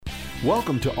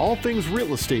Welcome to All Things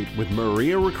Real Estate with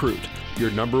Maria Recruit, your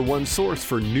number one source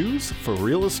for news for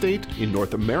real estate in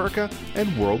North America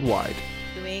and worldwide.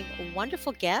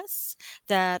 Wonderful guests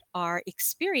that are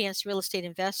experienced real estate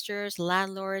investors,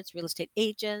 landlords, real estate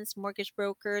agents, mortgage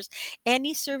brokers,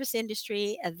 any service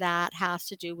industry that has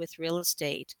to do with real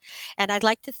estate. And I'd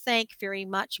like to thank very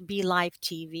much Be Live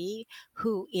TV,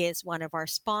 who is one of our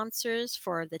sponsors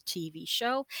for the TV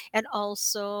show, and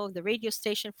also the radio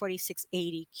station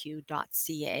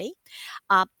 4680q.ca.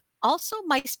 Uh, Also,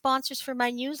 my sponsors for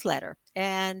my newsletter.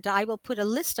 And I will put a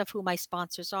list of who my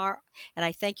sponsors are. And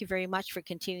I thank you very much for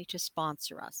continuing to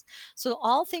sponsor us. So,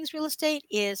 All Things Real Estate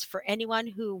is for anyone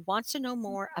who wants to know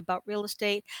more about real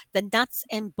estate, the nuts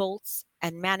and bolts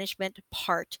and management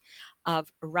part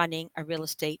of running a real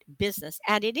estate business.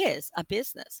 And it is a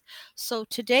business. So,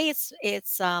 today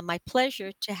it's my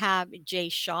pleasure to have Jay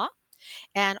Shaw.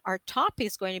 And our topic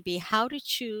is going to be how to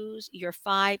choose your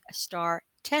 5-star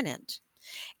tenant.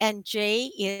 And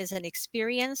Jay is an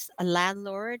experienced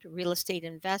landlord, real estate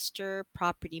investor,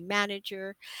 property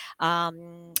manager,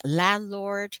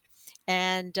 landlord,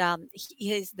 and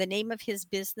the name of his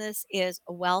business is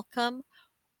Welcome,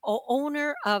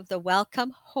 owner of the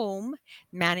Welcome Home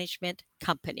Management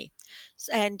Company.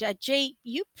 And Jay,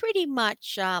 you pretty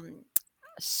much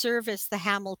service the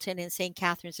Hamilton and St.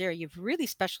 Catharines area. You've really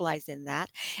specialized in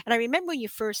that. And I remember when you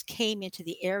first came into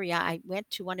the area, I went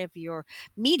to one of your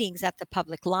meetings at the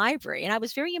public library, and I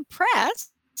was very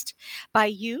impressed by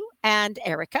you and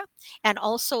Erica, and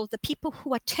also the people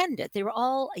who attended. They were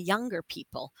all younger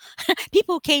people.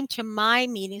 People who came to my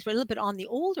meetings were a little bit on the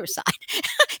older side.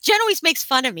 Jen always makes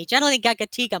fun of me. Generally,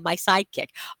 Gagatiga, my sidekick,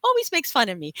 always makes fun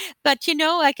of me. But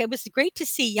like it was great to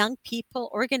see young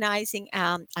people organizing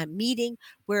a meeting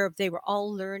where they were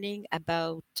all learning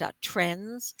about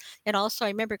trends. And also, I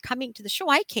remember coming to the show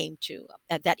I came to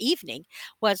that evening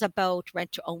was about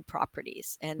rent to own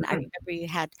properties. And I remember you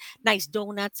had nice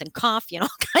donuts and coffee and all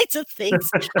kinds of things.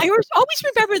 I always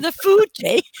remember the food,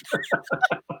 Jay.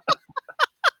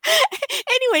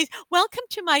 Anyways, welcome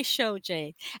to my show,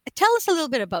 Jay. Tell us a little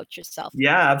bit about yourself.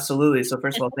 Yeah, absolutely. So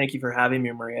first of all, thank you for having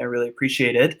me, Maria. I really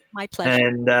appreciate it. My pleasure.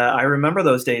 And I remember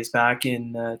those days back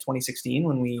in 2016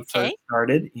 when we first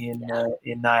started in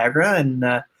Niagara,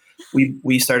 and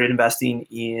we started investing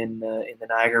in the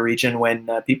Niagara region when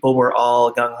people were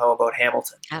all gung-ho about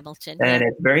Hamilton. And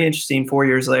it's very interesting 4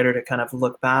 years later to kind of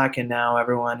look back, and now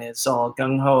everyone is all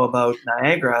gung-ho about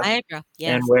Niagara.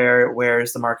 Yes. And where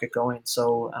is the market going?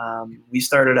 So we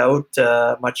started out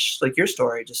much like your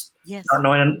story, just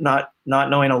not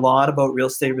knowing a lot about real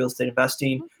estate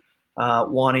investing,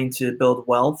 wanting to build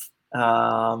wealth,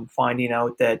 finding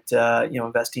out that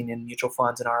investing in mutual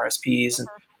funds and RSPs and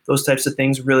those types of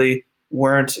things really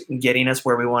weren't getting us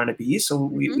where we wanted to be.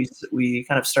 So we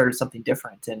kind of started something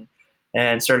different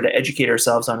and started to educate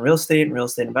ourselves on real estate and real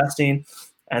estate investing,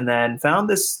 and then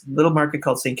found this little market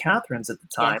called St. Catharines at the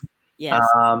time.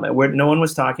 Where no one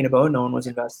was talking about, no one was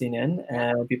investing in,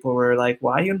 and people were like,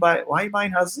 "Why are you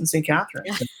buying houses in St.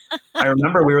 Catharines?" I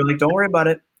remember we were like, "Don't worry about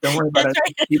it. Don't worry about it.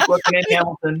 Right. Keep looking at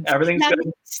Hamilton. Everything's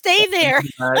good. Stay there."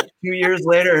 A few years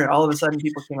later, all of a sudden,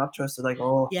 people came up to us. They're like,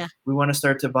 "Oh, we want to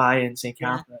start to buy in St.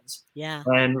 Catharines." Yeah.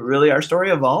 And really, our story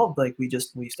evolved. Like we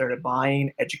started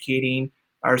buying, educating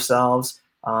ourselves,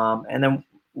 and then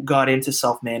got into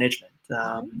self-management.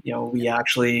 We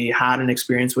actually had an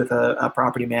experience with a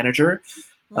property manager.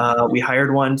 We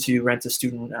hired one to rent a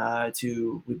student.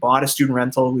 We bought a student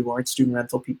rental. We weren't student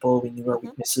rental people. We knew our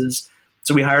weaknesses.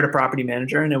 So we hired a property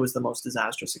manager, and it was the most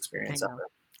disastrous experience ever.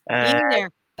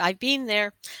 I've been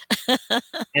there.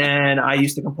 And I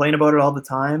used to complain about it all the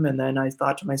time. And then I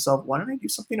thought to myself, why don't I do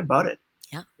something about it?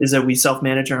 Yeah. Is that we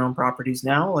self-manage our own properties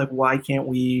now? Like, why can't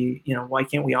we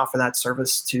offer that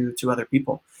service to other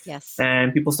people? Yes.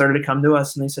 And people started to come to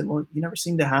us and they said, well, you never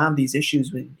seem to have these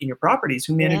issues in your properties.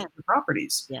 Who manages the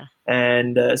properties? Yeah.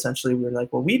 And essentially we were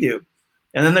like, well, we do.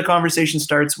 And then the conversation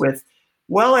starts with,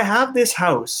 well, I have this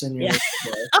house. And you're like,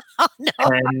 no.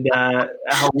 And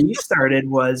how we started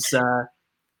was, I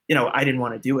didn't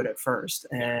want to do it at first.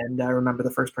 And I remember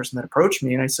the first person that approached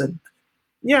me and I said,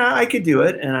 yeah, I could do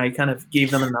it. And I kind of gave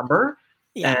them a number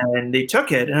and they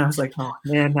took it. And I was like, oh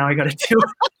man, now I got to do it.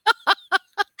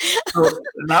 So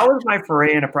that was my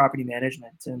foray into property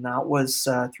management. And that was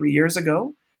 3 years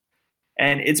ago.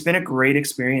 And it's been a great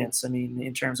experience. I mean,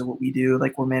 in terms of what we do,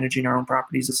 like we're managing our own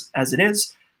properties as it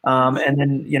is. And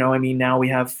then, now we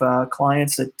have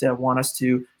clients that want us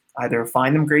to either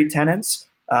find them great tenants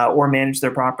or manage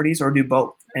their properties or do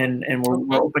both. And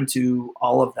we're open to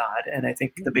all of that. And I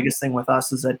think the biggest thing with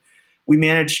us is that we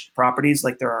manage properties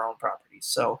like they're our own properties. properties.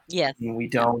 So Yes.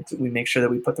 we make sure that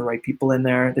we put the right people in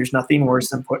there. There's nothing worse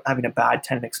than having a bad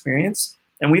tenant experience.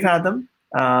 And we've had them.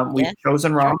 We've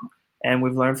chosen wrong, and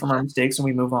we've learned from our mistakes, and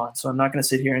we move on. So I'm not going to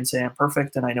sit here and say I'm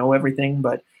perfect and I know everything,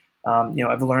 but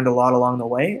I've learned a lot along the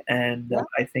way, and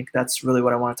I think that's really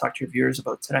what I want to talk to your viewers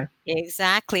about today.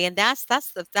 Exactly, and that's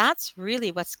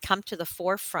really what's come to the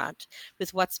forefront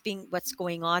with what's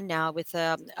going on now with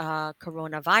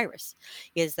coronavirus,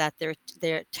 is that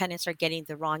their tenants are getting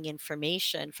the wrong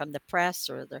information from the press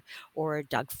or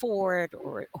Doug Ford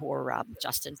or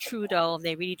Justin Trudeau, and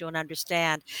they really don't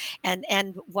understand.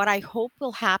 And what I hope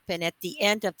will happen at the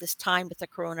end of this time with the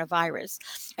coronavirus,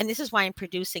 and this is why I'm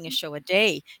producing a show a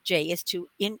day, Jay, is to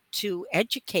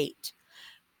educate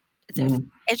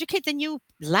the new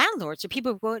landlords or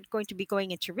people who are going to be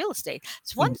going into real estate.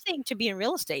 It's one thing to be in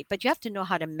real estate, but you have to know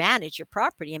how to manage your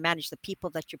property and manage the people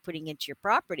that you're putting into your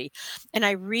property. And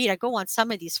I go on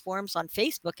some of these forums on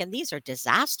Facebook, and these are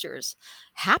disasters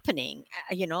happening,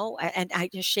 and I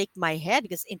just shake my head,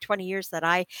 because in 20 years that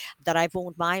I've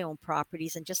owned my own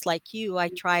properties, and just like you, I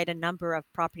tried a number of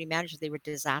property managers. They were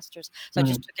disasters. So I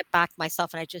just took it back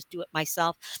myself, and I just do it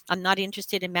myself. I'm not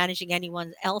interested in managing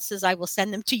anyone else's. I will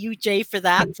send them to you, Jay, for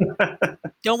that.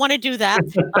 Don't want to do that.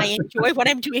 I enjoy what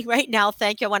I'm doing right now.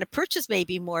 Thank you. I want to purchase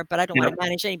maybe more, but I don't want to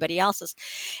manage anybody else's.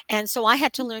 And so I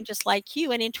had to learn just like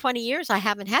you. And in 20 years, I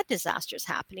haven't had disasters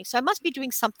happening. So I must be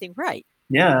doing something right.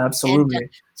 Yeah, absolutely. And,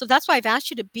 so that's why I've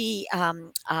asked you to be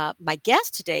my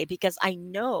guest today, because I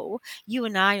know you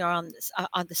and I are on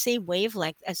the same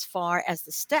wavelength as far as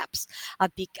the steps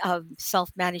of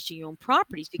self-managing your own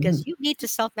properties, because you need to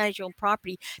self-manage your own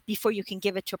property before you can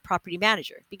give it to a property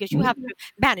manager, because you have to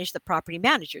manage the property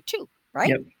manager too.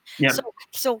 Right? Yep.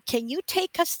 So can you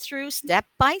take us through step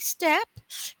by step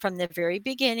from the very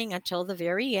beginning until the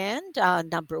very end?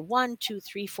 Number 1, 2,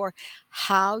 3, 4,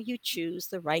 how you choose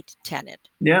the right tenant.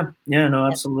 Yeah, no,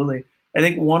 absolutely. I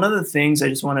think one of the things I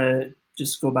just want to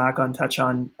go back on, touch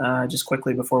on just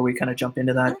quickly before we kind of jump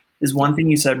into that, is one thing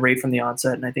you said right from the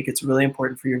onset, and I think it's really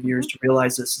important for your viewers to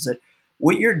realize this, is that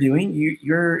what you're doing,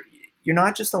 you're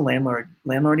not just a landlord.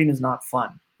 Landlording is not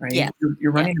fun. Right? Yes.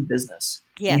 You're running a business.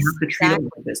 Yes, you have to treat it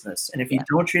like a business. And if you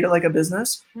don't treat it like a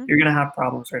business, you're going to have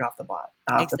problems right off the bat.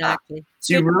 Exactly.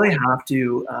 So you really have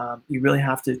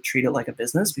to treat it like a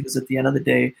business, because at the end of the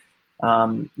day,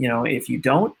 if you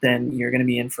don't, then you're going to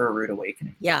be in for a rude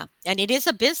awakening. Yeah. And it is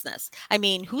a business. I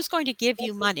mean, who's going to give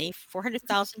you money,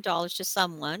 $400,000 to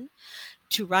someone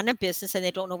to run a business, and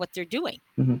they don't know what they're doing?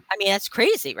 I mean, that's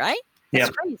crazy, right? That's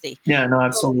crazy. Yeah, no,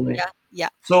 absolutely. Yeah.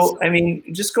 So, I mean,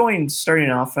 starting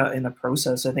off in the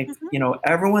process, I think,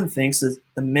 everyone thinks that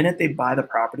the minute they buy the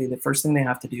property, the first thing they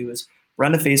have to do is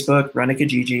run to Facebook, run to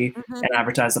Kijiji, and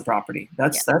advertise the property.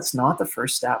 That's not the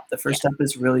first step. The first step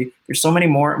is really, there's so many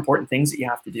more important things that you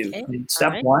have to do. Okay. I mean,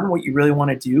 step one, what you really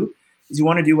want to do is you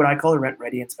want to do what I call a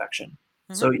rent-ready inspection.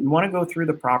 So you want to go through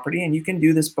the property, and you can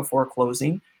do this before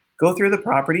closing. Go through the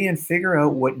property and figure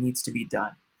out what needs to be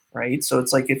done, right? So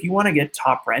it's like, if you want to get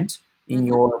top rent in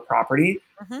your property,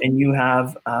 and you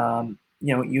have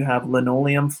you have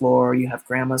linoleum floor, you have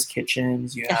grandma's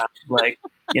kitchens, you have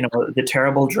the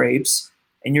terrible drapes,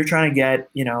 and you're trying to get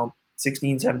 $1,600,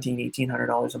 $1,700,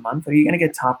 $1,800 a month. Are you going to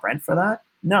get top rent for that?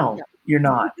 No, you're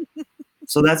not.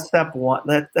 So that's step one.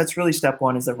 That's really step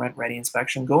one, is the rent ready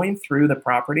inspection, going through the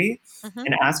property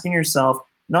and asking yourself,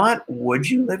 not would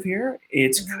you live here,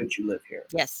 it's could you live here?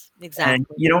 Yes, exactly. And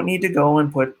you don't need to go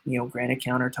and put granite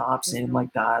countertops in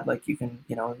like that. Like you can,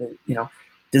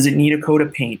 does it need a coat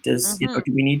of paint? Do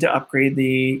we need to upgrade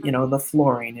the the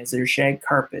flooring? Is there shag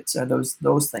carpets? Are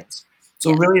those things?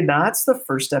 So really, that's the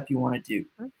first step you want to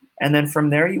do. And then from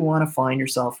there, you want to find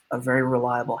yourself a very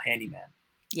reliable handyman.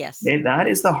 Yes. That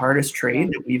is the hardest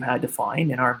trade that we've had to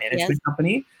find in our management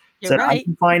company. You're right.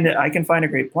 I can find a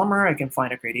great plumber, I can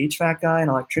find a great HVAC guy, an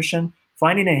electrician.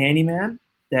 Finding a handyman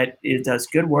that does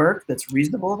good work, that's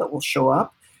reasonable, that will show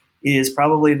up, is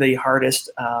probably the hardest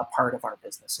part of our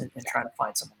business, in trying to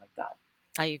find someone like that.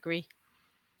 I agree.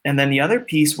 And then the other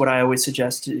piece, what I always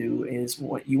suggest to do, is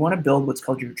what you want to build what's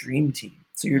called your dream team.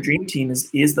 So your dream team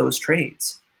is those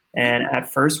trades. And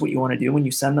at first, what you want to do when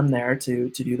you send them there to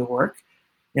do the work,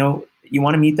 you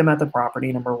want to meet them at the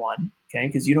property, number one, okay?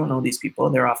 Because you don't know these people.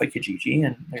 They're off at Kijiji,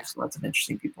 and there's lots of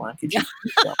interesting people on Kijiji.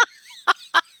 So.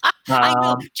 I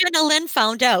know. Jenna Lynn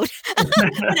found out.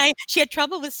 She had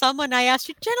trouble with someone. I asked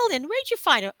her, Jenna Lynn, where'd you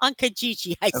find her? On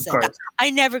Kijiji. I said, I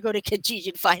never go to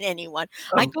Kijiji to find anyone.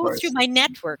 I go through my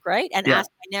network, right? And ask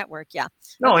my network,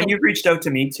 No, and you've reached out to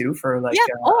me too for like...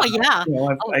 I've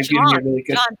given you really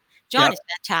good... John is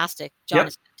fantastic. John Yep.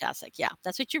 is fantastic. Yeah,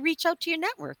 that's what you reach out to your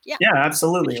network. Yeah, Yeah,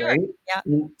 absolutely, sure. right? Yeah.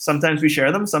 Sometimes we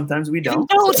share them, sometimes we don't.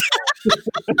 Don't.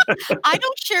 I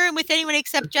don't share him with anyone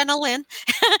except Jenna Lynn.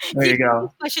 There you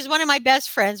go. She's one of my best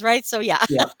friends, right? So yeah,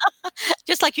 Yeah.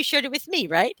 just like you shared it with me,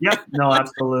 right? Yep. No,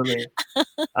 absolutely.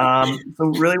 So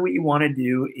really what you want to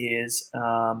do is,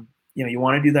 you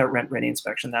want to do that rent ready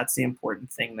inspection. That's the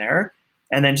important thing there.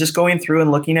 And then just going through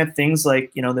and looking at things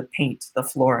like, the paint, the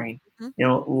flooring,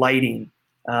 lighting,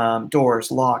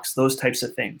 doors, locks, those types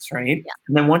of things, right? Yeah.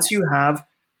 And then once you have,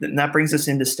 then that brings us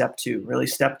into step two. Really,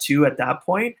 step two at that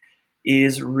point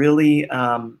is really,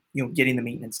 getting the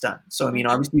maintenance done. So, I mean,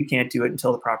 obviously you can't do it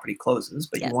until the property closes,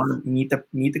 but you want to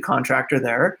meet the contractor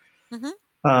there.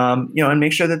 And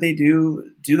make sure that they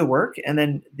do the work. And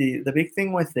then the big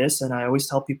thing with this, and I always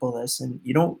tell people this, and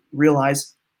you don't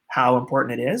realize how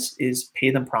important it is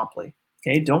pay them promptly.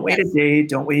 Okay, don't wait a day,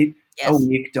 don't wait a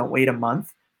week, don't wait a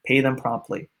month. Pay them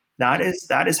promptly. That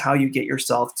is how you get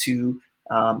yourself to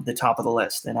the top of the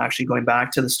list. And actually, going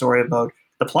back to the story about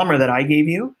the plumber that I gave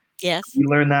you, we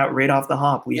learned that right off the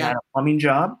hop. We had a plumbing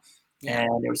job,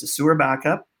 and there was a sewer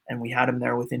backup. And we had him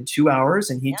there within 2 hours.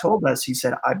 And he told us, he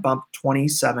said, I bumped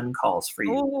 27 calls for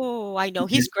you. Oh, I know.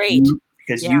 He's great.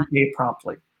 Because you pay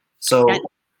promptly. So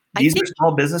these are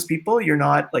small business people. You're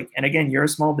not and again, you're a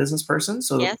small business person.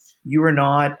 So you are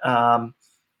not,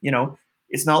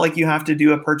 it's not like you have to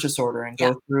do a purchase order and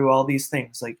go through all these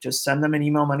things. Like just send them an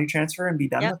email money transfer and be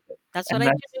done with it. That's what I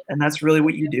do. And that's really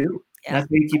what you do. And that's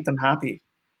how you keep them happy.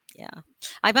 Yeah.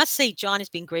 I must say, John has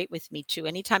been great with me too.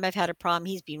 Anytime I've had a problem,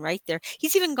 he's been right there.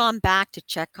 He's even gone back to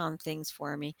check on things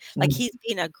for me. Like he's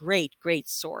been a great, great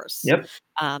source. Yep.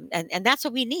 And that's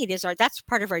what we need that's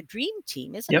part of our dream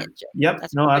team, isn't it, Jim? Yep.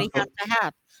 That's what we have to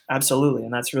have. Absolutely.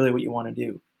 And that's really what you want to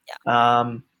do.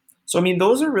 Yeah. So, I mean,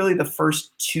 those are really the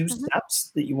first two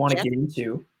steps that you want to get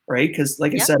into, right? Because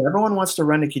like I said, everyone wants to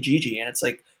run to Kijiji, and it's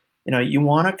like, you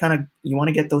want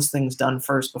to get those things done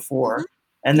first before.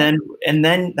 And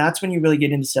then that's when you really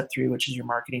get into step 3, which is your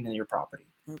marketing and your property.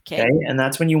 Okay. And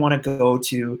that's when you want to go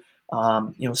to,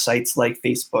 sites like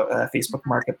Facebook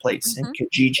Marketplace and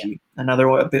Kijiji.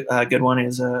 Another good one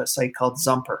is a site called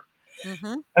Zumper.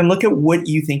 And look at what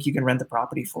you think you can rent the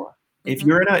property for. If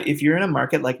you're in a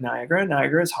market like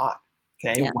Niagara is hot.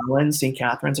 Okay. Welland, St.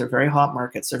 Catharines are very hot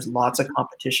markets. There's lots of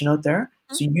competition out there.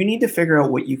 So you need to figure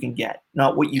out what you can get,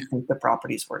 not what you think the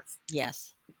property's worth.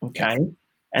 Yes. Okay. Yes.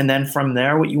 And then from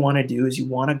there, what you want to do is you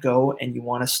want to go and you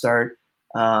want to start,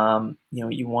 to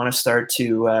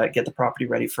get the property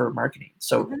ready for marketing.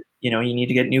 So, you need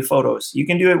to get new photos. You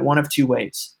can do it one of two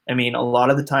ways. I mean, a lot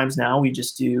of the times now we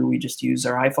just use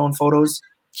our iPhone photos,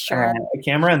 a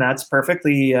camera, and that's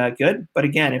perfectly good. But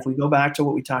again, if we go back to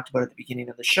what we talked about at the beginning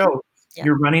of the show,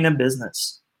 you're running a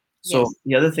business. So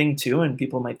the other thing too, and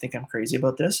people might think I'm crazy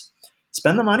about this,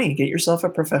 spend the money, get yourself a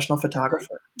professional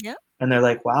photographer. Yeah. And they're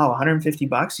like, wow,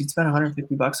 $150? You'd spend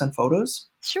 $150 on photos?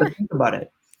 Sure. But think about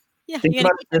it. Yeah, you're going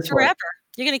to keep it forever.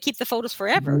 You're going to keep the photos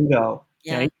forever. There you go.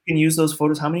 Yeah. You can use those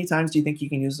photos. How many times do you think you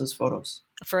can use those photos?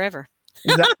 Forever.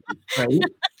 Exactly. Right?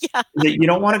 Yeah. You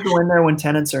don't want to go in there when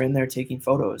tenants are in there taking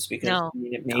photos because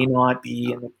it may not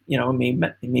be,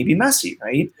 it may be messy,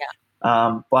 right?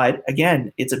 Yeah. But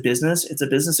again, it's a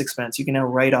business expense. You can now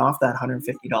write off that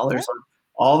 $150 on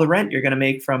all the rent you're going to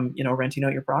make from, renting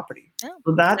out your property. Yeah,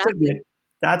 so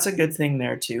that's a good thing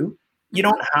there too. You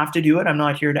don't have to do it. I'm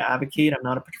not here to advocate. I'm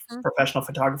not a professional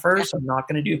photographer, so I'm not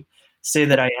going to say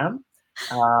that I am.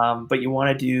 But you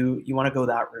want to go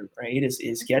that route, right?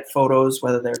 Is get photos,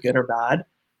 whether they're good or bad.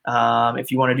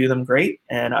 If you want to do them, great.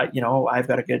 And I've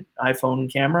got a good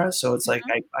iPhone camera, so it's like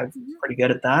I'm pretty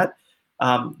good at that.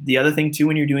 The other thing too,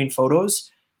 when you're doing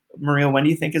photos, Maria, when do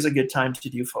you think is a good time to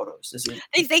do photos?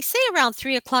 They say around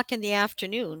 3:00 in the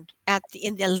afternoon,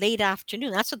 in the late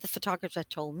afternoon. That's what the photographer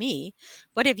told me.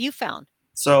 What have you found?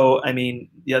 So, I mean,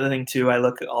 the other thing too, I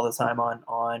look all the time on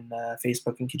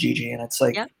Facebook and Kijiji, and it's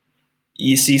like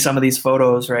you see some of these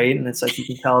photos, right? And it's like you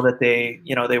can tell that they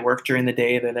work during the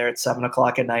day. They're there at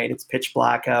 7:00 at night. It's pitch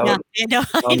black out. Yeah, I know.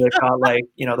 They've got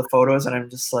the photos, and I'm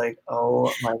just like, oh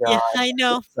my god. Yeah, I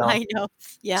know. So, I know.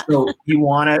 Yeah. So you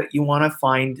wanna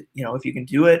find, if you can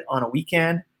do it on a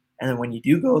weekend, and then when you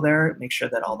do go there, make sure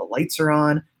that all the lights are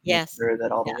on. Yes. Make sure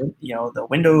that all the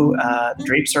window the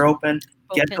drapes are open.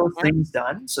 Get those things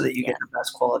done so that you get the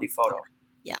best quality photo.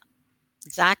 Yeah.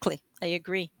 Exactly. I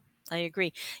agree.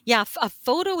 Yeah, a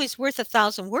photo is worth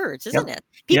 1,000 words, isn't it?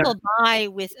 People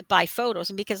buy photos,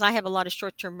 and because I have a lot of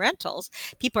short-term rentals,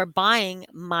 people are buying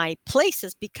my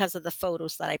places because of the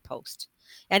photos that I post.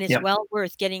 And it's well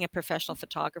worth getting a professional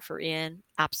photographer in.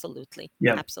 Absolutely.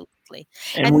 Yeah. Absolutely.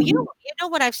 And And you know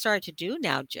what I've started to do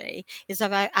now, Jay, is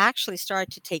I actually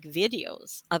started to take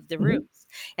videos of the rooms.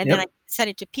 And then I send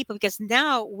it to people, because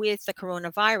now with the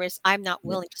coronavirus, I'm not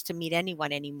willing just to meet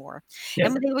anyone anymore.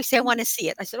 And when they always say, I want to see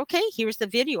it, I said, okay, here's the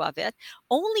video of it.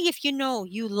 Only if you know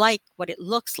you like what it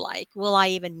looks like will I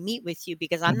even meet with you,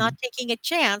 because I'm not taking a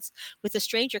chance with a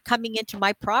stranger coming into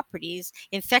my properties,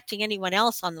 infecting anyone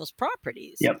else on those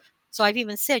properties. Yep. So I've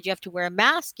even said you have to wear a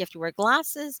mask, you have to wear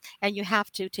glasses, and you have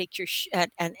to take your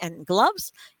and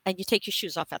gloves, and you take your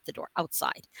shoes off at the door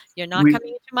outside. You're not coming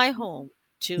into my home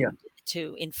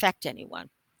to infect anyone.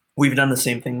 We've done the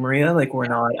same thing, Maria. Like, we're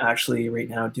not actually right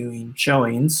now doing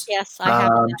showings. Yes, I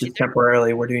haven't. Just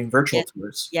temporarily, we're doing virtual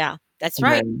tours. Yeah, that's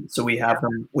right. So we have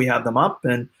them. We have them up,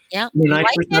 and 90%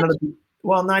 of the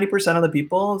 90% of the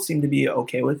people seem to be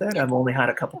okay with it. I've only had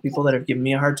a couple people that have given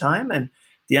me a hard time, and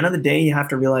at the end of the day, you have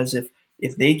to realize if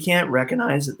they can't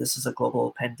recognize that this is a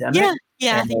global pandemic,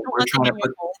 and we're trying to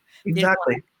put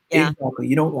exactly.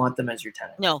 You don't want them as your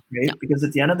tenant, right? Because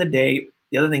at the end of the day,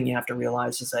 the other thing you have to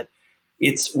realize is that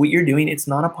it's what you're doing. It's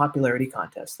not a popularity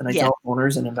contest, and I tell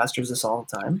owners and investors this all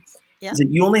the time: is that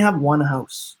you only have one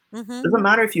house. It doesn't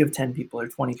matter if you have 10 people or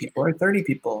 20 people or 30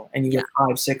 people, and you get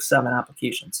 5, 6, 7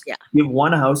 applications. You have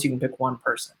one house, you can pick one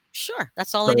person. Sure,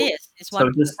 that's all it is. It's one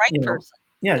right person.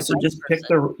 So just pick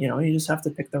you just have to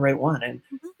pick the right one. And,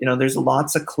 there's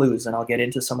lots of clues, and I'll get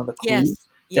into some of the clues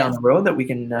down the road that we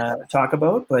can talk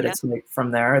about. But it's like,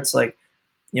 from there, it's like,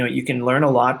 you can learn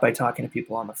a lot by talking to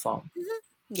people on the phone.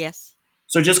 Yes.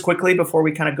 So just quickly, before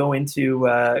we kind of go into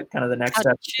kind of the next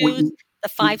step. The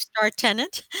 5-star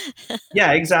tenant.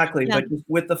 Yeah, exactly. But just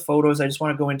with the photos, I just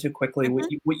want to go into quickly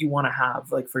what you want to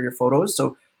have, like, for your photos.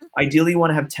 So ideally, you want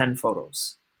to have 10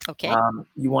 photos. Okay.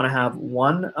 You want to have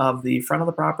one of the front of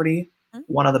the property,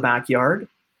 one of the backyard,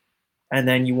 and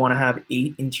then you want to have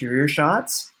 8 interior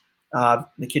shots of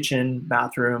the kitchen,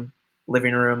 bathroom,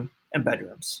 living room, and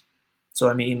bedrooms. So,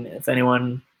 I mean, if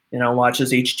anyone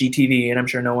watches HGTV, and I'm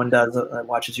sure no one does that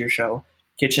watches your show,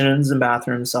 kitchens and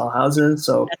bathrooms sell houses.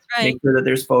 So make sure that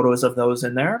there's photos of those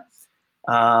in there.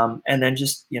 And then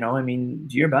just, do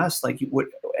your best. Like,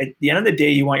 at the end of the day,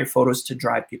 you want your photos to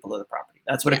drive people to the property.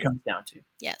 That's what it comes down to.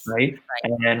 Yes. Right.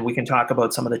 And then we can talk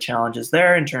about some of the challenges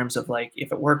there in terms of, like,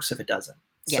 if it works, if it doesn't.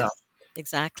 Yes,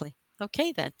 exactly.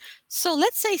 Okay, then. So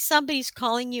let's say somebody's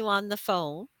calling you on the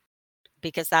phone,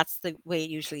 because that's the way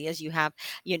it usually is. You have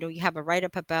a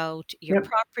write-up about your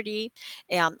property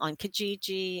on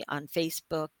Kijiji, on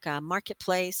Facebook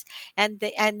Marketplace, and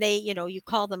they you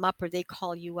call them up, or they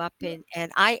call you up,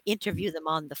 and I interview them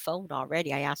on the phone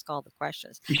already. I ask all the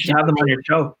questions. You should have them on your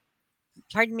show.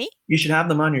 Pardon me? You should have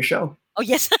them on your show. Oh,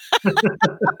 yes. I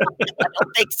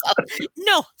don't think so.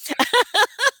 No.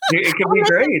 It could be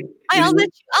great. I'll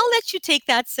let you take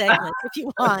that segment if you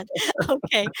want.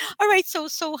 Okay. All right. So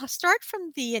start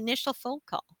from the initial phone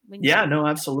call. No,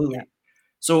 absolutely. Yeah.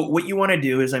 So what you want to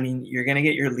do is, you're going to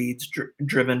get your leads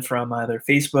driven from either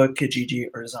Facebook, Kijiji,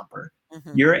 or Zumper.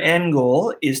 Your end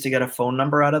goal is to get a phone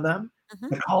number out of them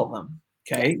to call them.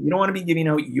 Okay. You don't want to be giving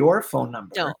out your phone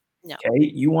number. No.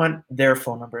 Okay. You want their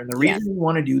phone number. And the reason you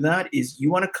want to do that is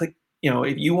you want to click,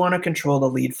 if you want to control the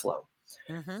lead flow.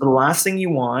 So the last thing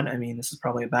you want, this is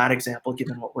probably a bad example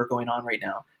given what we're going on right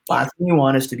now. Last thing you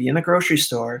want is to be in the grocery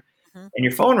store and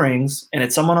your phone rings and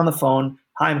it's someone on the phone.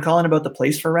 Hi, I'm calling about the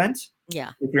place for rent.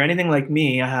 Yeah. If you're anything like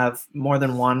me, I have more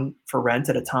than one for rent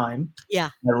at a time.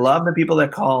 Yeah. I love the people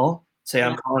that call, say,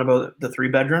 I'm calling about the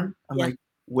 3-bedroom. I'm like,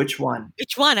 which one?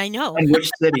 Which one? I know. And which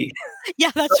city?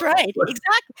 Yeah, that's right.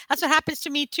 Exactly. That's what happens to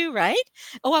me too, right?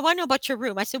 Oh, I want to know about your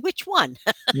room. I said, which one?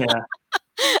 Yeah.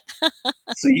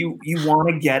 So you want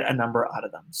to get a number out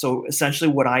of them. So essentially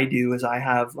what I do is I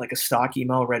have like a stock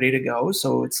email ready to go.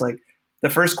 So it's like the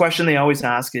first question they always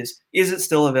ask is it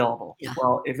still available? Yeah.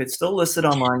 Well, if it's still listed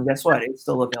online, guess what? It's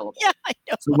still available. Yeah, I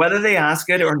know. So whether they ask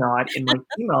it or not, in my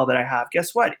email that I have,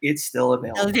 guess what? It's still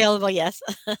available. Available, yes.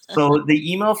 So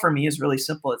the email for me is really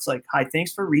simple. It's like, hi,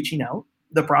 thanks for reaching out.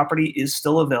 The property is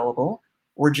still available.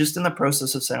 We're just in the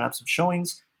process of setting up some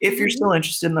showings. If you're still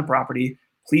interested in the property,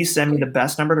 please send me the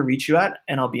best number to reach you at,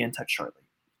 and I'll be in touch shortly.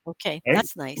 Okay?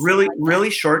 That's nice. Really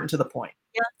short and to the point.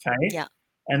 Yeah. Okay. Yeah.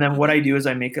 And then what I do is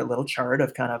I make a little chart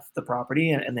of kind of the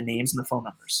property and the names and the phone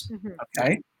numbers.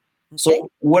 Okay. So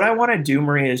what I want to do,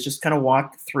 Maria, is just kind of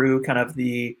walk through kind of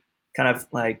the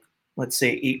like, let's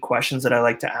say 8 questions that I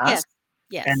like to ask.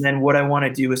 Yes. And then what I want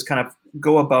to do is kind of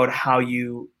go about how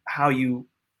you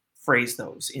phrase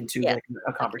those into like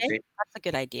a conversation. Okay. That's a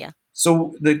good idea.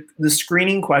 So the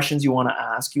screening questions you want to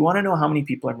ask, you want to know how many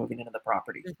people are moving into the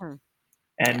property.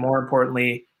 And more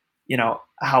importantly,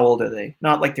 how old are they?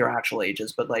 Not like their actual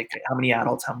ages, but like how many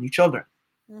adults, how many children.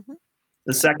 Mhm.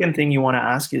 The second thing you want to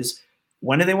ask is,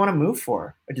 when do they want to move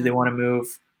for? Or do they want to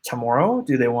move tomorrow?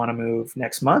 Do they want to move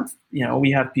next month?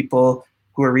 We have people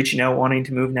who are reaching out wanting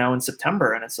to move now in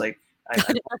September, and it's like,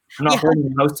 I'm not Yeah. holding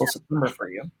the house till September for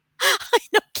you.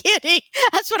 No kidding.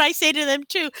 That's what I say to them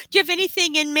too. Do you have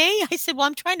anything in May? I said, well,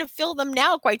 I'm trying to fill them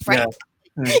now, quite Yeah,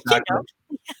 frankly. exactly.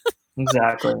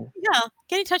 Exactly. Yeah.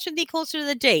 Get in touch with me closer to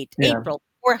the date, Yeah. April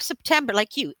or September,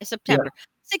 like you, September. Yeah.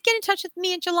 So get in touch with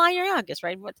me in July or August,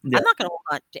 right? Yeah. I'm not going to hold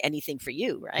on to anything for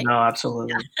you, right? No,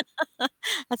 absolutely.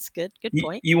 That's good. Good You,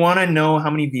 point. you want to know how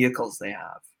many vehicles they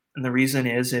have. And the reason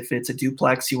is, if it's a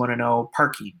duplex, you want to know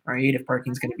parking, right? If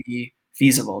parking's going to be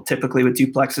feasible. Typically with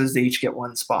duplexes, they each get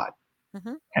one spot.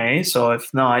 Mm-hmm. Okay, so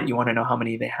if not, you want to know how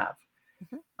many they have.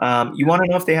 Mm-hmm. You want to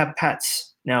know if they have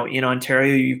pets. Now, in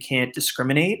Ontario, you can't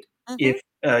discriminate if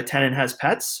a tenant has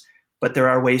pets, but there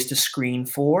are ways to screen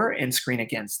for and screen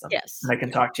against them. Yes. And I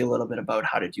can talk to you a little bit about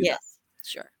how to do that. Yes,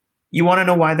 sure. You want to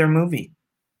know why they're moving.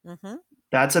 Mm-hmm.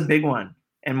 That's a big one.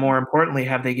 And more importantly,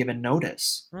 have they given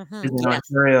notice? Mm-hmm. Because in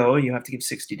Ontario, you have to give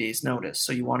 60 days notice.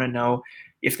 So you want to know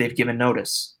if they've given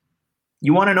notice.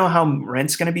 You want to know how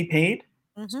rent's going to be paid,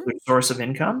 so their source of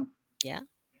income. Yeah.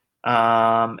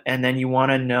 And then you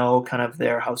want to know kind of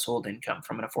their household income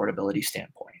from an affordability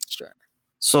standpoint. Sure.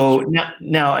 So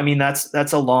now, I mean,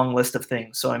 that's a long list of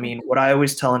things. So I mean, what I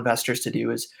always tell investors to do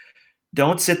is,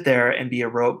 don't sit there and be a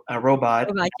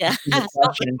robot. Yeah. And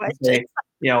say,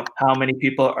 how many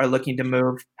people are looking to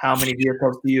move? How many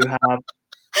vehicles do you have?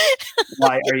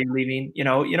 Why are you leaving? You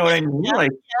know what I mean? Yeah,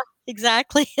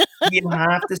 exactly. You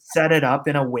have to set it up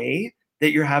in a way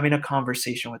that you're having a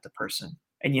conversation with the person,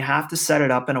 and you have to set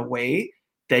it up in a way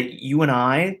that you and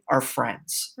I are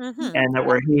friends, and that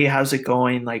we're, hey, how's it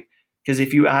going? Like, because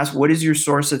if you ask, what is your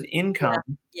source of income?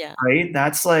 Yeah. Right.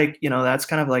 That's like, that's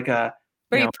kind of like a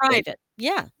very private.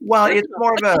 Yeah. Well, it's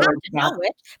more of a. You have to know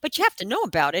it, but you have to know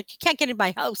about it. You can't get in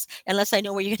my house unless I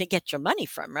know where you're going to get your money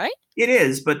from, right? It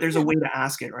is, but there's a way to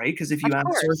ask it, right? Because if you ask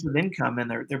source of income, and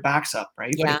their backs up,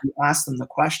 right? Yeah. But if you ask them the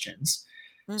questions.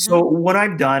 So what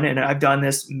I've done, and I've done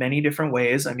this many different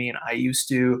ways. I mean, I used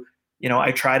to,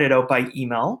 I tried it out by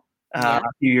email a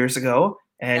few years ago,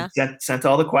 and sent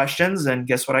all the questions, and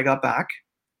guess what I got back?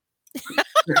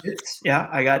 Yeah,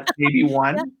 I got maybe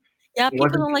one. Yeah, people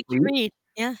don't like to read.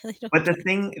 Yeah. But the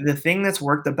thing that's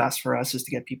worked the best for us is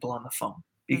to get people on the phone,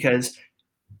 because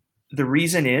the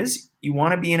reason is, you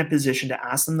want to be in a position to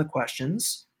ask them the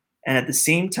questions, and at the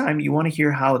same time you want to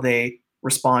hear how they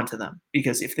respond to them,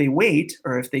 because if they wait,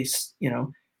 or if they,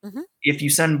 if you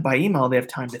send by email, they have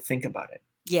time to think about it.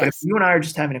 Yes. But if you and I are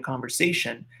just having a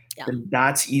conversation, then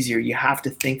that's easier. You have to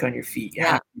think on your feet. You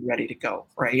have to be ready to go,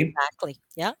 right? Exactly.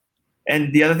 Yeah.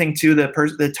 And the other thing too,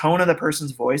 the tone of the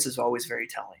person's voice is always very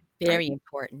telling. Very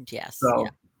important. Yes.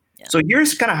 So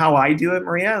here's kind of how I do it,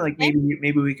 Maria. Like,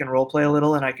 maybe we can role play a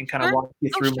little, and I can kind of walk you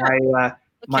through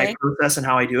my process and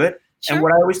how I do it. Sure. And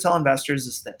what I always tell investors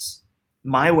is this: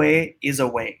 my way is a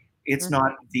way. It's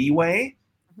not the way.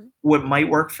 What might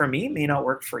work for me may not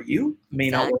work for you, may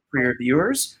not work for your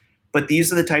viewers. But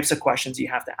these are the types of questions you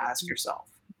have to ask yourself.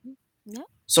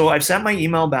 So I've sent my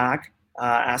email back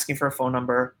asking for a phone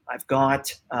number. I've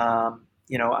got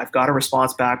I've got a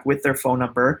response back with their phone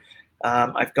number.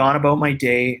 I've gone about my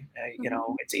day.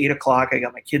 It's 8:00. I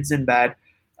got my kids in bed,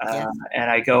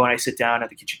 and I go and I sit down at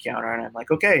the kitchen counter, and I'm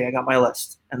like, okay, I got my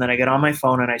list. And then I get on my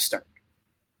phone and I start.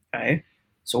 Okay.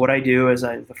 So what I do is,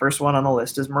 the first one on the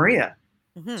list is Maria.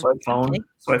 So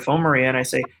I phone Maria and I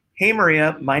say, hey,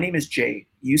 Maria, my name is Jay.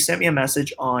 You sent me a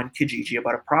message on Kijiji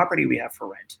about a property we have for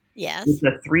rent. Yes. It's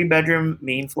a 3-bedroom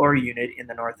main floor unit in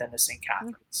the north end of St.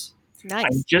 Catharines. Nice.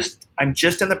 I'm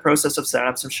just in the process of setting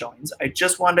up some showings. I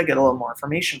just wanted to get a little more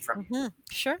information from you.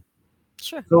 Sure.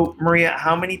 So, Maria,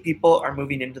 how many people are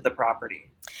moving into the property?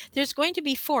 There's going to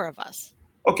be 4 of us.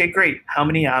 Okay, great. How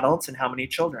many adults and how many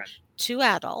children? 2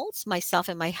 adults, myself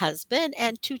and my husband,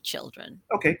 and 2 children.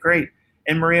 Okay, great.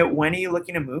 And Maria, when are you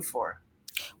looking to move for?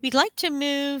 We'd like to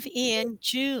move in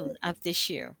June of this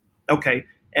year. Okay.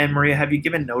 And Maria, have you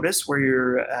given notice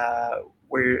Maria,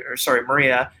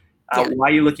 why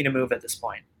are you looking to move at this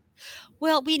point?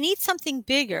 Well, we need something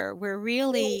bigger. We're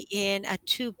really in a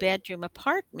 2-bedroom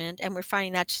apartment, and we're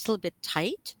finding that just a little bit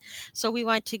tight. So we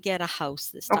want to get a house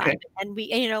this time, and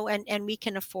we, and we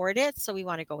can afford it. So we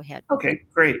want to go ahead. Okay,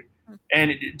 great.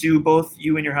 And do both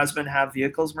you and your husband have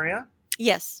vehicles, Maria?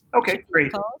 Yes. Okay,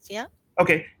 great. Vehicles, yeah.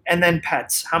 Okay, and then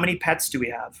pets. How many pets do we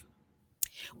have?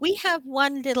 We have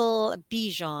one little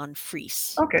Bichon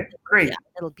Frise. Okay, great. Yeah,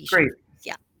 little Bichon. Great.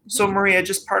 Yeah. So Maria,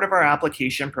 just part of our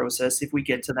application process, if we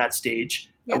get to that stage,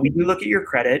 We do look at your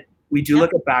credit. We do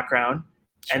look at background.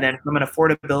 Sure. And then from an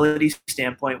affordability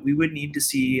standpoint, we would need to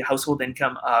see household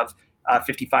income of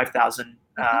 $55,000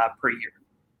 per year.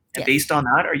 And based on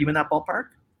that, are you in that ballpark?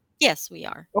 Yes, we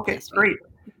are. Okay, yes, great.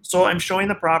 So I'm showing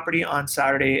the property on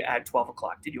Saturday at 12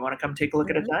 o'clock. Did you want to come take a look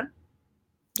at it then?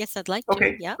 Yes, I'd like to.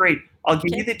 Okay, great. I'll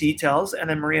give you the details. And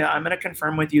then, Maria, I'm going to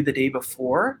confirm with you the day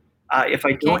before. If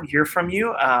I don't hear from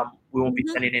you, we won't be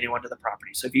sending anyone to the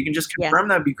property. So if you can just confirm,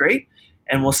 that'd be great.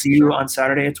 And we'll see you on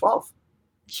Saturday at 12.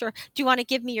 Sure. Do you want to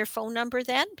give me your phone number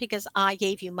then? Because I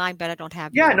gave you mine, but I don't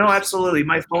have yours. Yeah, no, absolutely.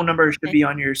 My phone number should be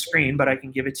on your screen, but I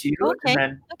can give it to you,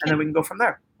 and then we can go from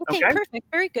there. Okay, perfect.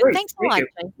 Very good. Great. Thanks a lot.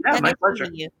 Yeah, my pleasure.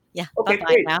 Yeah. Okay,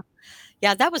 bye-bye great. now.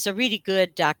 Yeah, that was a really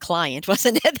good client,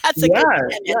 wasn't it? That's a good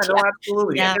tenant. Yeah, no,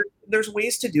 absolutely. Yeah. And there's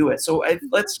ways to do it. So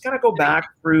let's kind of go back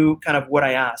through kind of what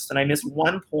I asked. And I missed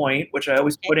one point, which I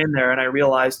always put in there, and I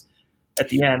realized at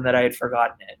the end that I had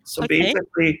forgotten it. So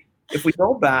basically, if we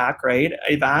go back, right,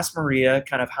 I've asked Maria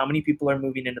kind of how many people are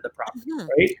moving into the property,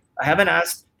 right? I haven't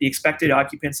asked the expected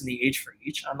occupants and the age for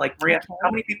each. I'm like, Maria,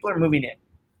 how many people are moving in?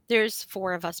 There's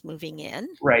 4 of us moving in.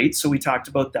 Right. So we talked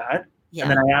about that. Yeah.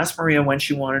 And then I asked Maria when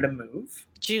she wanted to move.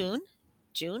 June.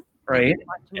 Right.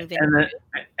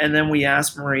 And then we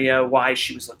asked Maria why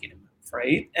she was looking to move,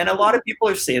 right? And a lot of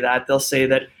people say that. They'll say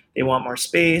that they want more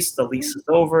space, the lease is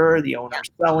over, the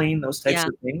owner's selling, those types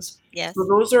of things. Yes. So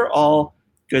those are all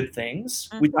good things.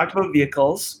 We talked about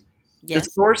vehicles. The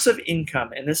source of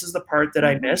income, and this is the part that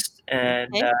I missed, and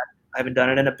I haven't done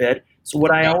it in a bit. So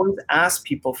what I always ask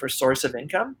people for source of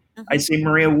income, I say,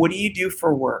 Maria, what do you do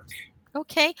for work?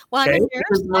 Okay. Well, I'm a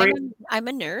nurse. I'm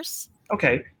a nurse.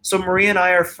 Okay. So Maria and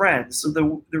I are friends. So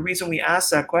the reason we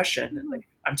ask that question, like,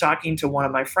 I'm talking to one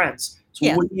of my friends.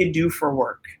 So what do you do for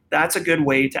work? That's a good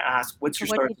way to ask, what's your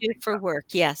source of income? What do you do for work?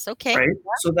 Yes. Okay. Right.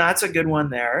 Yeah. So that's a good one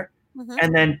there.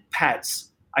 And then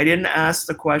pets. I didn't ask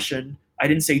the question. I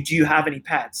didn't say, do you have any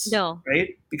pets? No.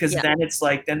 Right? Because then it's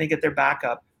like, then they get their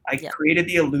backup. I created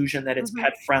the illusion that it's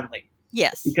pet friendly.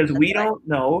 Yes. Because we don't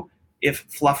know if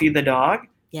Fluffy the dog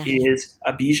is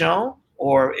a Bichon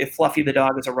or if Fluffy the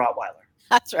dog is a Rottweiler.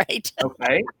 That's right.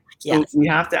 Okay. So we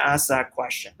have to ask that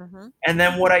question. And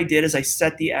then what I did is I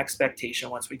set the expectation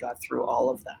once we got through all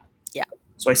of that. Yeah.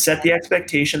 So I set the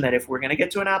expectation that if we're going to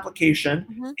get to an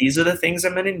application, these are the things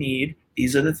I'm going to need.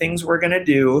 These are the things we're going to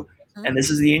do. And this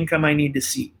is the income I need to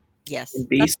see. Yes. And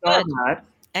based on that,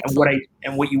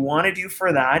 and what you want to do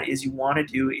for that is you want to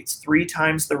do, it's 3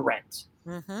 times the rent.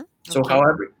 So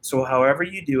however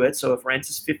you do it, so if rent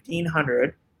is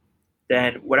 $1,500,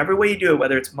 then whatever way you do it,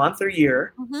 whether it's month or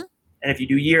year, and if you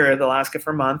do year, they'll ask it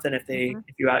for month, and if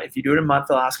you do it a month,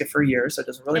 they'll ask it for a year. So it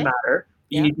doesn't really matter.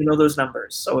 You need to know those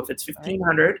numbers. So if it's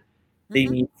 $1,500, they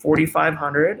need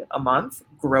 $4,500 a month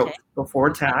gross before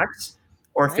tax,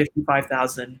 or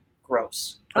 $55,000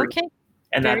 gross. Okay.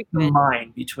 And that's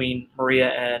combined between Maria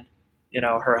and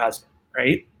her husband,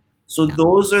 right? So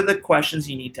those are the questions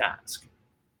you need to ask.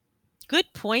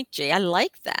 Good point, Jay. I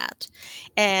like that.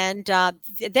 And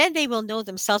then they will know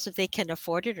themselves if they can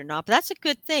afford it or not. But that's a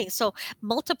good thing. So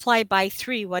multiply by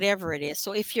 3, whatever it is.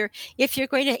 So if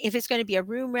it's going to be a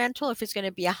room rental, if it's going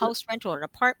to be a house rental or an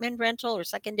apartment rental or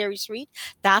secondary suite,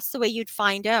 that's the way you'd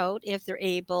find out if they're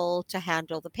able to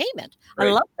handle the payment. Right.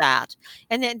 I love that.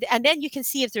 And then you can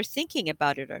see if they're thinking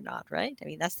about it or not, right? I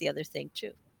mean, that's the other thing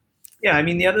too. Yeah, I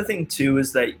mean, the other thing too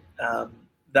is that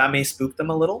that may spook them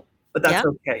a little. But that's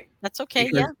okay. That's okay,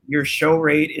 because your show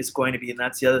rate is going to be, and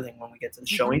that's the other thing when we get to the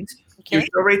showings, your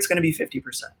show rate's going to be 50%.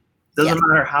 Doesn't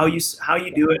matter how you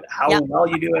do it, how well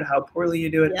you do it, how poorly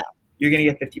you do it, you're going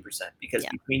to get 50%. Because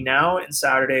between now and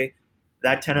Saturday,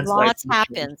 that tenant's Lots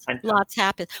happens. Well,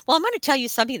 I'm going to tell you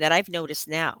something that I've noticed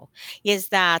now is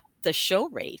that the show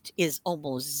rate is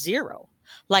almost zero.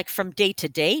 Like from day to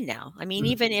day now. I mean,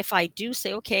 even if I do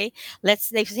say, okay,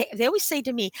 they always say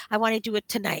to me, I want to do it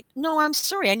tonight. No, I'm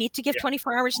sorry. I need to give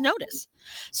 24 hours notice.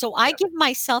 So I give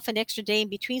myself an extra day in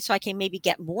between so I can maybe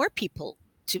get more people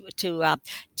to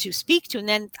speak to. And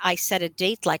then I set a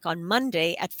date like on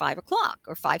Monday at 5 o'clock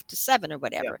or 5 to 7 or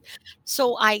whatever. Yeah.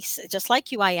 So just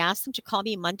like you, I asked them to call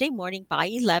me Monday morning by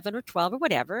 11 or 12 or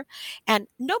whatever. And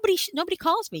nobody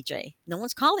calls me, Jay. No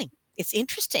one's calling. It's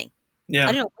interesting. Yeah.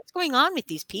 I don't know what's going on with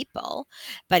these people,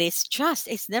 but it's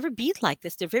never been like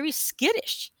this. They're very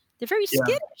skittish.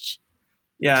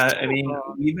 Yeah. I mean,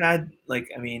 we've had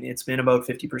it's been about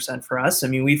 50% for us. I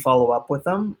mean, we follow up with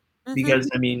them because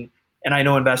and I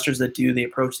know investors that do the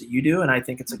approach that you do, and I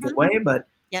think it's a good way, but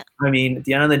I mean, at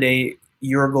the end of the day,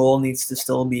 your goal needs to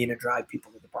still be to drive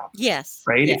people to the property. Yes.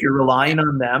 Right. Yes. If you're relying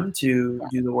on them to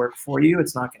do the work for you,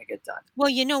 it's not going to get done. Well,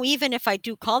 even if I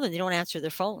do call them, they don't answer their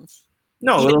phones.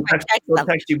 No, even if I text they'll them.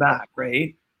 text you back,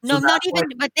 right? So No, not that's even,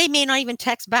 why. but they may not even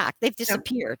text back. They've Yep.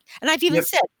 disappeared. And I've even Yep.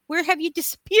 said, "Where have you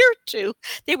disappeared to?"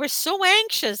 They were so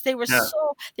anxious. Yeah.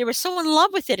 They were so in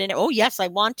love with it. And oh yes, I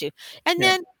want to. And Yeah.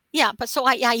 then yeah, but so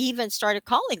I even started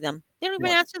calling them. They don't even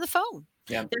Yeah. answer the phone.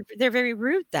 Yeah. They're very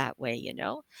rude that way, you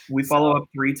know. We So follow up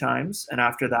 3 times, and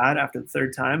after that, after the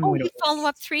 3rd time, oh, we you don't. follow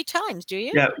up 3 times, do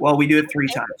you? Yeah, well, we do it 3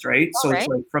 Okay, times, right? all So it's right.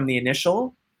 like from the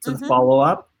initial to the Mm-hmm.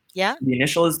 follow-up. Yeah. The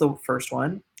initial is the first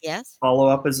one, Yes.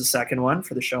 follow-up is the second one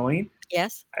for the showing,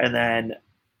 Yes. and then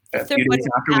The a third few one days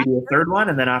is after, we do a 3rd one,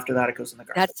 and then after that, it goes in the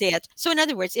garbage. that's it. So in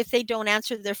other words, if they don't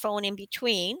answer their phone in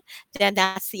between, then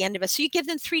that's the end of it. So you give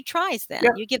them 3 tries then.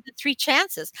 Yeah. You give them 3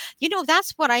 chances. You know,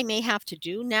 that's what I may have to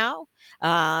do now.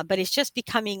 But it's just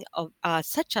becoming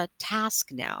such a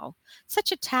task now.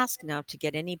 Such a task now to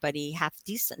get anybody half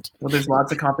decent. Well, there's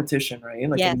lots of competition, right?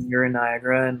 Like, I Yes. mean, you're in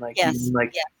Niagara, and, like, even, Yes.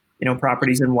 like, Yes.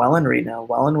 properties in Welland right now.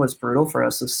 Welland was brutal for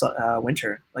us this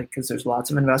winter, like, because there's lots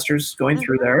of investors going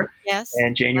through Mhm. there, Yes.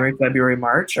 and January, February,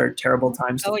 March are terrible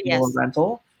times to Oh, feel a yes.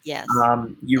 rental. Yes.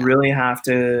 You Yeah. really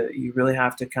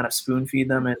have to kind of spoon feed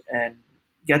them and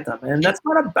get them, and that's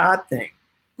not a bad thing.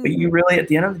 But you Mhm. really, at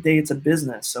the end of the day, it's a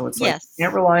business, so it's like you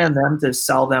can't Yes. rely on Yes. them to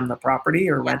sell them the property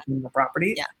or Yeah. rent them the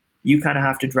property. Yeah. You kind of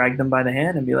have to drag them by the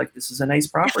hand and be like, "This is a nice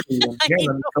property, and I here, let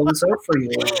me know. fill this out for you."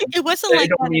 And It wasn't I like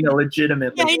don't that. mean a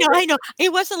legitimate, Yeah, like, I know.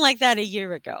 It wasn't like that a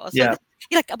year ago. So, yeah,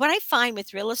 like, what I find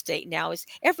with real estate now is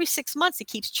every 6 months it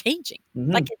keeps changing.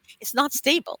 hmm Like, it's not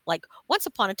stable. Like, once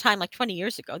upon a time, like 20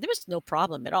 years ago, there was no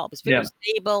problem at all. It was very yeah.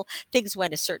 stable. Things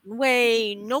went a certain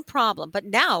way, no problem. But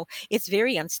now it's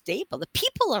very unstable. The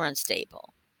people are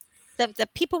unstable. The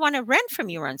people want to rent from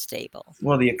you are unstable.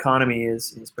 Well, the economy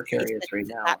is It's, precarious right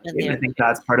now. that one And I there think too.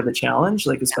 that's part of the challenge,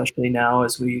 like, Yeah. especially now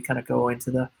as we kind of go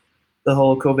into the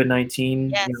whole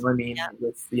COVID-19, Yes. I Yeah. mean,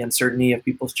 with the uncertainty of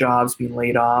people's jobs being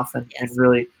laid off, and Yes.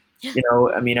 really, Yeah.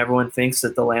 I mean, everyone thinks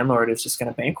that the landlord is just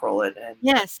going to bankroll it,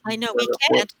 Yes, I know. We we're-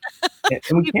 can't. and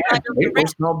we We can, rely on the right? We're rent.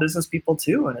 small business people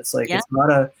too, and it's like Yeah.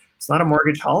 it's not a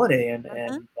mortgage holiday, and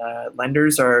Mhm.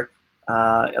 lenders are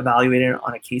evaluated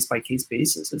on a case by case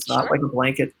basis. It's not Sure. like a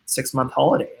blanket 6 month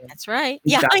holiday. And That's right. I think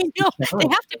Yeah, I that's the know. They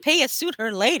challenge. have to pay us sooner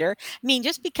or later. I mean,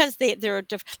 just because they're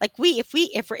like if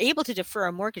we're able to defer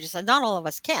our mortgages, and not all of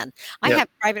us can. I Yeah, have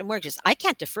private mortgages. I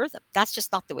can't defer them. That's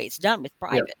just not the way it's done with yeah,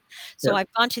 private. yeah, So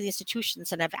I've gone to the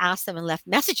institutions and I've asked them and left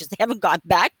messages. They haven't gotten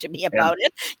back to me yeah, about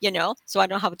it, you know. So I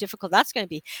don't know how difficult that's going to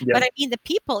be. yeah. But I mean, the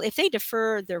people, if they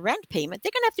defer their rent payment,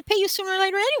 they're going to have to pay you sooner or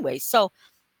later anyway. So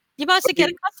you must But get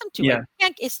accustomed to it. yeah.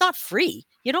 It's not free.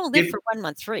 You don't live If for 1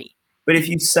 month free. But if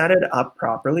you set it up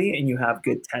properly and you have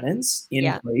good tenants in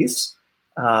Yeah. place,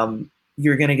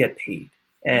 you're going to get paid.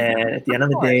 Mhm. And at the Of end of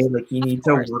the day, course. like, you Of need to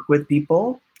course. work with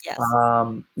people, Yes.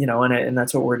 and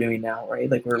that's what we're doing now, right?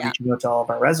 Like, we're Yeah. reaching out to all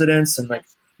of our residents, and, like,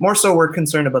 Yes. more so we're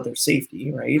concerned about their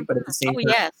safety, right? Mhm. But at the same Oh, time,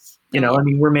 yes. Oh, yeah. I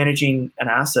mean, we're managing an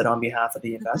asset on behalf of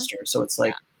the Mhm. investor. So it's Yeah.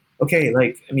 like, okay,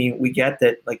 like, I mean, we get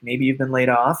that, like, maybe you've been laid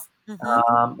off.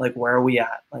 Mhm. Like, where are we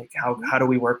at? Like, Mhm. how do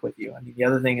we work with you? I mean, the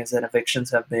other thing is that evictions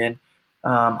have been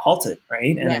halted,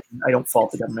 right? And Yes. I don't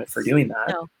fault the Yes. government for doing that.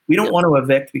 No. We don't No. want to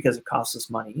evict because it costs us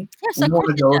money. Yes, We of want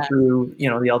course to it go does. through,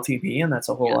 the LTV, and that's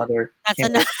a Yeah. whole other That's can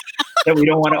another that we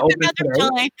don't want to open another today.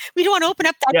 time. We don't wanna open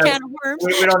up that Yeah, can of worms.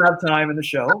 we don't have time in the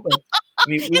show, but I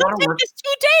mean, we It'll want to take work. us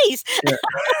 2 days. Yeah,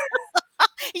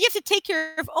 You have to take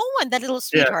care of Owen, that little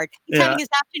yeah, sweetheart. He's yeah, having his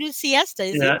afternoon siesta,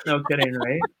 is he? yeah. No kidding,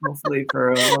 right? Hopefully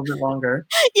for a little bit longer.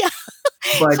 Yeah.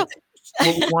 But So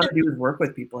what we want to do is work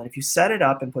with people, and if you set it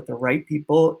up and put the right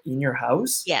people in your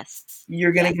house, yes.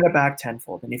 you're going Yes. to get it back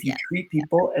tenfold. And if you Yes. treat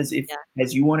people Yeah.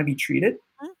 as you want to be treated,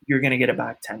 Mhm. you're going to get it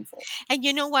back tenfold. And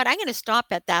you know what? I'm going to stop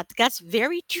at that. That's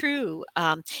very true.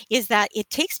 Is that it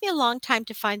takes me a long time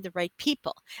to find the right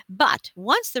people, but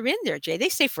once they're in there, Jay, they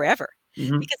stay forever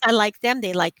Hmm. because I like them.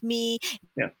 They like me.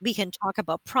 Yeah. We can talk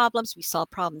about problems. We solve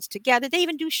problems together. They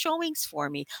even do showings for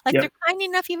me. Like Yep. they're kind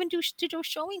enough even to do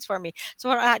showings for me. So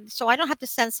I don't have to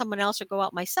send someone else or go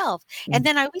out myself. And Mhm.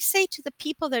 then I always say to the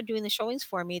people that are doing the showings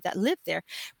for me that live there,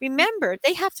 remember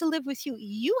they have to live with you.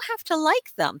 You have to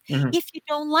like them. Mhm. If you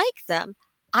don't like them,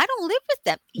 I don't live with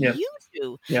them. Yep. You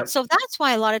do. Yep. So that's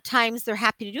why a lot of times they're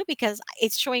happy to do it because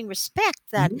it's showing respect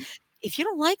that Mhm. if you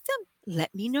don't like them,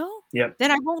 let me know. Yep. Then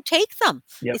I won't take them.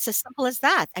 Yep. It's as simple as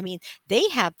that. I mean, they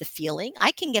have the feeling.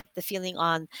 I can get the feeling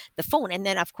on the phone. And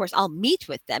then, of course, I'll meet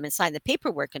with them and sign the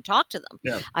paperwork and talk to them.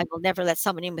 Yeah. I will never let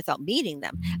someone in without meeting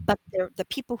them. But the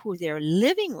people who they're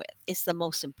living with is the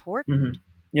most important. Mhm.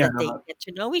 Yeah. That they No, get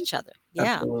to know each other. Yeah.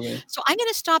 absolutely. So I'm going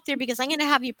to stop there because I'm going to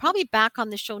have you probably back on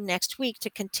the show next week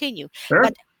to continue. Sure.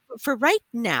 But for right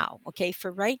now, okay,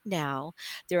 for right now,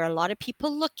 there are a lot of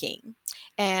people looking,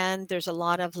 and there's a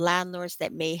lot of landlords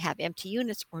that may have empty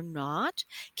units or not.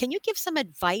 Can you give some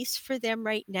advice for them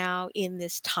right now in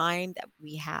this time that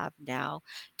we have now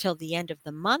till the end of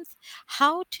the month?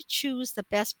 How to choose the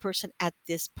best person at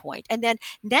this point? And then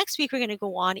next week, we're going to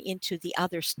go on into the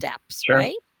other steps, Sure.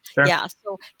 right? Sure. Yeah.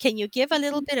 So, can you give a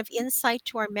little bit of insight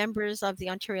to our members of the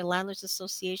Ontario Landlords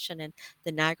Association and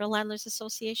the Niagara Landlords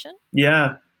Association?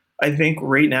 Yeah, I think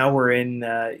right now we're in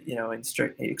in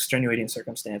extenuating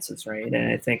circumstances, right?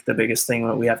 And I think the biggest thing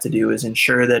that we have to do is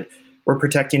ensure that we're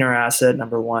protecting our asset.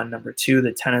 Number one, number two,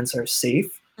 the tenants are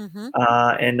safe, Mm-hmm.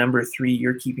 and number three,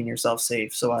 you're keeping yourself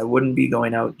safe. So I wouldn't be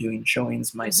going out doing showings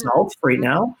Mm-hmm. myself right Mm-hmm.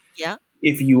 now. Yeah.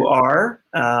 If you are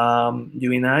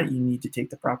doing that, you need to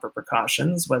take the proper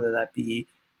precautions, whether that be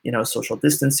social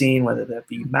distancing, whether that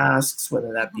be masks,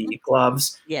 whether that Mm-hmm. be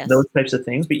gloves, Yes. those types of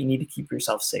things. But you need to keep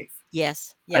yourself safe.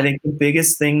 Yes. I Yeah. think the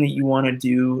biggest thing that you want to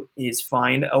do is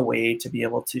find a way to be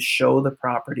able to show the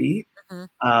property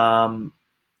Mm-hmm.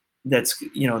 that's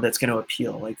going to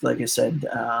appeal. Like I said,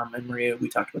 and Maria, we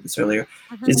talked about this earlier,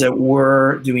 Mm-hmm. is that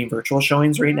we're doing virtual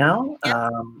showings right now. Yeah.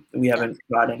 We haven't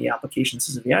got any applications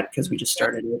as of yet because we just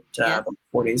started it Yes. about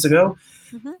 4 days ago.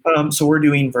 Mm-hmm. So we're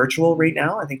doing virtual right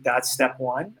now. I think that's step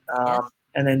one. Yes.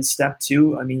 And then step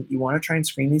two, I mean, you want to try and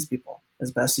screen these people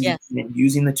as best as Yes. you can,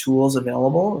 using the tools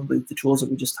available, the tools that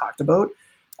we just talked about.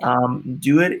 Yeah.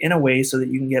 Do it in a way so that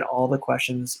you can get all the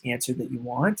questions answered that you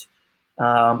want,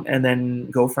 and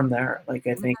then go from there. Like,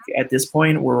 I think at this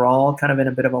point, we're all kind of in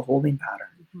a bit of a holding pattern.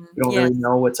 Mm-hmm. You don't Yes. really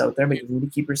know what's out there, but you need to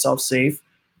keep yourself safe.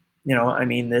 I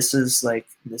mean, this is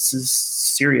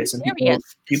serious, and Serious.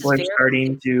 This people is are very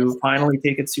starting to serious. finally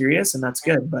take it serious, and that's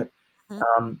good. But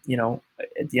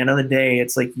at the end of the day,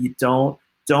 it's like you don't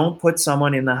put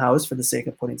someone in the house for the sake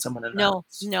of putting someone in the No,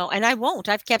 house. no, and I won't.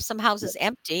 I've kept some houses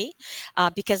empty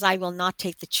because I will not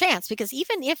take the chance. Because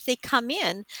even if they come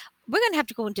in, we're going to have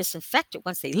to go and disinfect it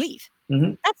once they leave.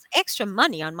 Mm-hmm. That's extra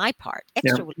money on my part,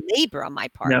 extra labor on my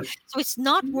part. Yep. So it's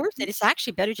not worth it. It's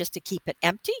actually better just to keep it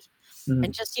empty. Mm-hmm.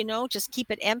 And just keep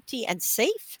it empty and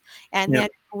safe. And Yep. then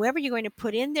whoever you're going to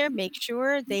put in there, make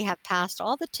sure they have passed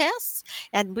all the tests.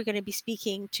 And we're going to be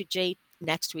speaking to Jay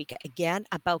next week again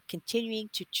about continuing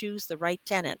to choose the right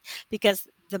tenant, because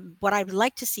what I would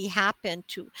like to see happen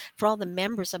for all the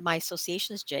members of my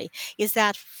associations, Jay, is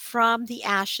that from the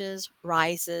ashes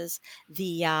rises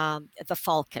the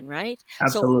falcon, right?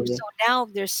 Absolutely. So now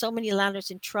there's so many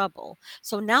landlords in trouble.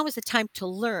 So now is the time to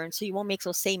learn, so you won't make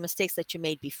those same mistakes that you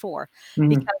made before, Mm-hmm.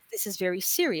 because this is very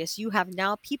serious. You have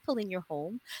now people in your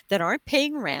home that aren't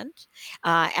paying rent,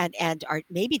 and are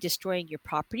maybe destroying your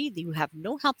property. You have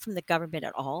no help from the government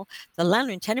at all. The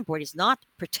landlord and tenant board is not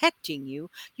protecting you.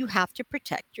 You have to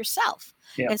protect yourself.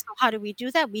 Yep. And so how do we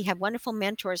do that? We have wonderful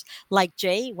mentors like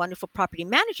Jay, wonderful property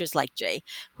managers like Jay,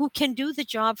 who can do the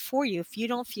job for you if you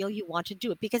don't feel you want to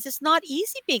do it, because it's not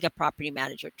easy being a property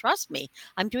manager. Trust me,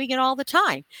 I'm doing it all the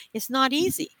time. It's not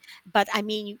easy, but I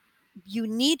mean, you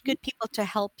need good people to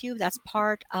help you. That's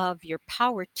part of your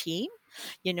power team,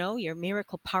 your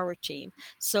miracle power team.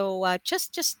 So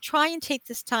just try and take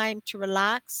this time to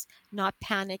relax, not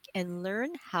panic, and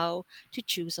learn how to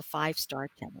choose a 5-star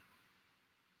tenant.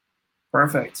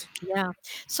 Perfect. Yeah.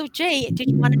 So Jay, did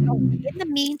you want to know, in the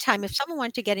meantime, if someone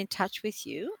wanted to get in touch with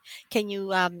you, can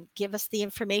you give us the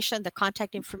information, the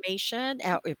contact information,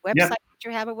 or website Yeah. that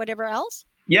you have, or whatever else?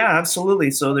 Yeah, absolutely.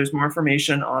 So there's more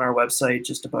information on our website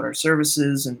just about our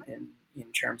services and in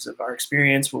terms of our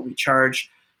experience, what we charge.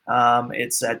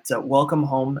 It's at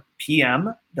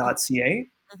welcomehomepm.ca,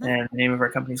 Mm-hmm. and the name of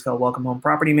our company is called Welcome Home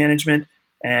Property Management,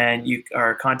 and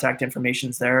our contact information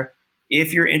is there.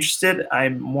 If you're interested,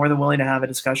 I'm more than willing to have a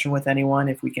discussion with anyone.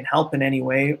 If we can help in any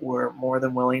way, we're more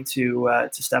than willing to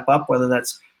step up, whether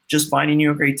that's just finding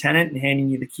you a great tenant and handing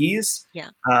you the keys,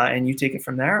 and you take it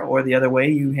from there, or the other way,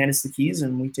 you hand us the keys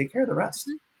and we take care of the rest.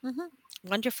 Mm-hmm. Mm-hmm.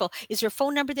 Wonderful. Is there a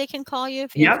phone number they can call you?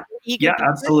 Yeah,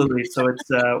 absolutely. So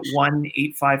it's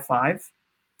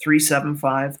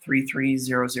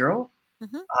 1-855-375-3300.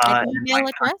 Email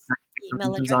address?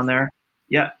 Email address on there.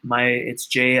 Yeah, it's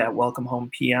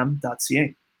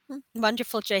jay@welcomehomepm.ca.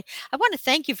 Wonderful, Jay. I want to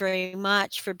thank you very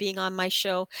much for being on my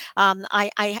show.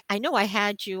 I know I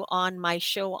had you on my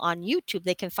show on YouTube.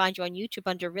 They can find you on YouTube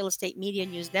under Real Estate Media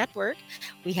News Network.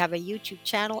 We have a YouTube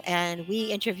channel, and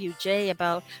we interviewed Jay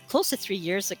about close to 3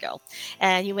 years ago.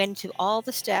 And you went into all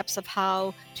the steps of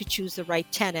how to choose the right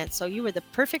tenant. So you were the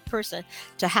perfect person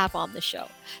to have on the show.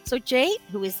 So Jay,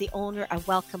 who is the owner of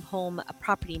Welcome Home, a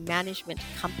property management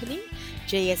company.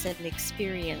 Jay is an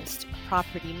experienced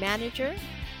property manager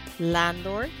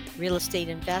landlord, real estate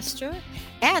investor,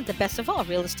 and the best of all,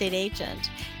 real estate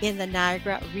agent in the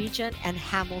Niagara region and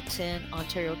Hamilton,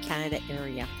 Ontario, Canada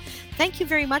area. Thank you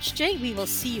very much, Jay. We will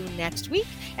see you next week,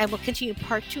 and we'll continue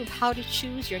part 2 of how to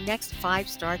choose your next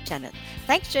 5-star tenant.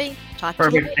 Thanks, Jay. Talk to you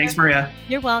later. Perfect. Thanks, Maria.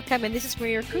 You're welcome. And this is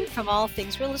Maria Recruit from All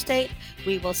Things Real Estate.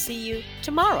 We will see you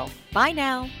tomorrow. Bye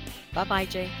now. Bye-bye,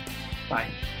 Jay. Bye.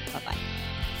 Bye-bye.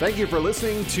 Thank you for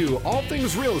listening to All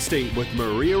Things Real Estate with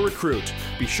Maria Recruit.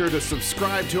 Be sure to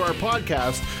subscribe to our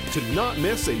podcast to not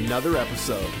miss another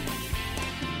episode.